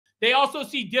They also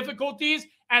see difficulties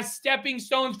as stepping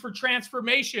stones for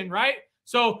transformation, right?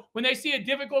 So when they see a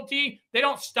difficulty, they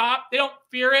don't stop. They don't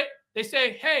fear it. They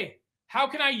say, hey, how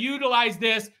can I utilize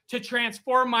this to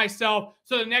transform myself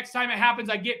so the next time it happens,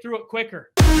 I get through it quicker?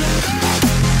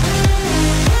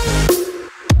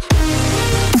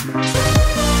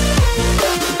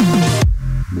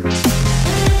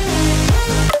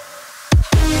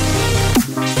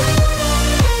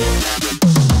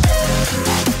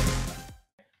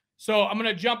 So I'm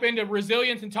going to jump into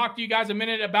resilience and talk to you guys a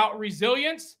minute about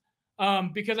resilience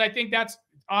because I think that's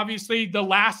obviously the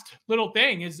last little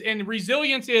thing and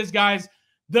resilience is, guys,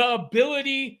 the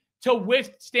ability to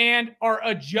withstand or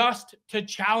adjust to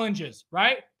challenges,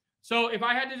 right? So if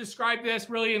I had to describe this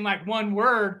really in like one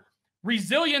word,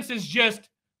 resilience is just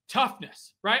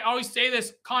toughness, right? I always say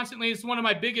this constantly. It's one of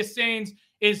my biggest sayings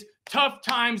is tough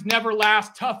times never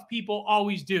last. Tough people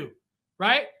always do,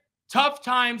 right? Tough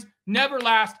times never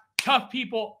last. Tough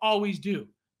people always do.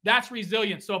 That's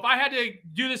resilience. So if I had to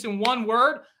do this in one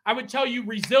word, I would tell you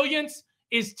resilience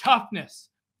is toughness.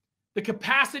 The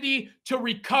capacity to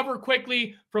recover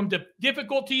quickly from the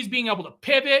difficulties, being able to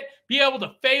pivot, be able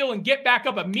to fail and get back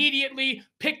up immediately,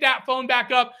 pick that phone back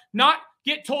up, not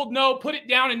get told no, put it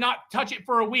down and not touch it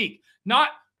for a week, not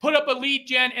put up a lead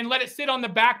gen and let it sit on the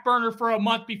back burner for a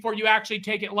month before you actually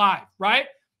take it live, right?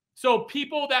 So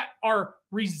people that are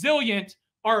resilient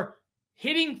are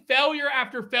hitting failure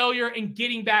after failure and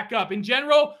getting back up. In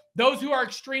general, those who are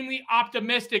extremely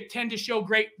optimistic tend to show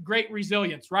great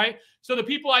resilience, right? So the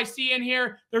people I see in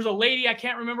here, there's a lady, I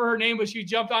can't remember her name, but she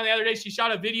jumped on the other day. She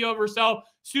shot a video of herself,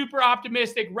 super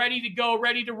optimistic, ready to go,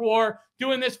 ready to roar,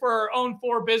 doing this for her own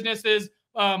 4 businesses,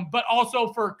 but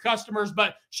also for customers.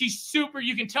 But she's super,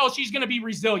 you can tell she's going to be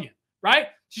resilient, right?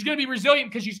 She's going to be resilient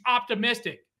because she's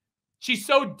optimistic. She's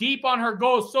so deep on her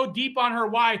goals, so deep on her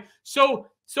why, so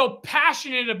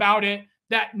passionate about it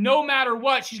that no matter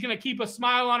what, she's going to keep a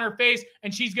smile on her face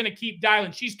and she's going to keep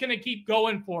dialing. She's going to keep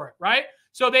going for it, right?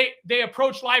 So they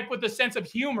approach life with a sense of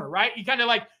humor, right? You kind of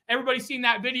like, everybody's seen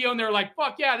that video and they're like,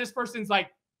 fuck yeah, this person's like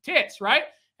tits, right?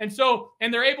 And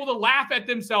they're able to laugh at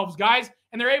themselves, guys,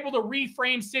 and they're able to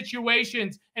reframe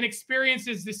situations and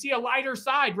experiences to see a lighter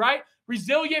side, right?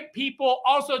 Resilient people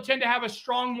also tend to have a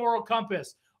strong moral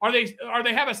compass. They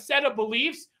have a set of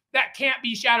beliefs that can't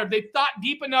be shattered. They've thought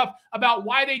deep enough about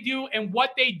why they do and what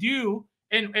they do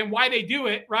and why they do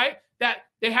it, right? That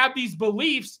they have these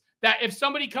beliefs that if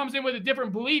somebody comes in with a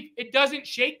different belief, it doesn't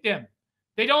shake them.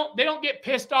 They don't get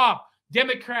pissed off.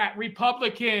 Democrat,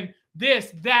 Republican,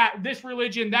 this, that, this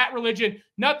religion, that religion.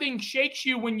 Nothing shakes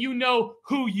you when you know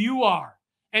who you are.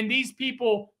 And these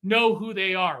people know who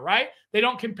they are, right? They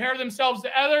don't compare themselves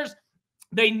to others.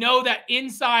 They know that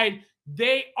inside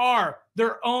they are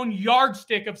their own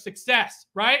yardstick of success,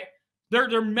 right?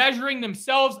 They're measuring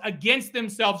themselves against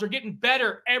themselves. They're getting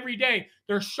better every day.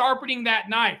 They're sharpening that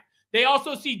knife. They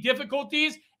also see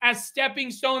difficulties as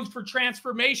stepping stones for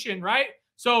transformation, right?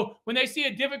 So when they see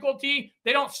a difficulty,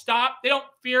 they don't stop. They don't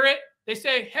fear it. They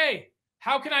say, hey,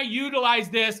 how can I utilize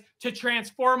this to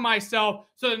transform myself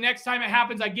so the next time it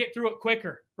happens, I get through it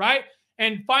quicker, right?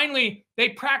 And finally, they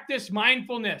practice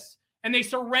mindfulness and they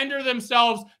surrender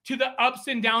themselves to the ups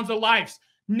and downs of life,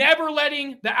 never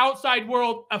letting the outside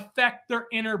world affect their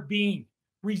inner being.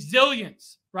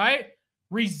 Resilience, right?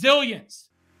 Resilience.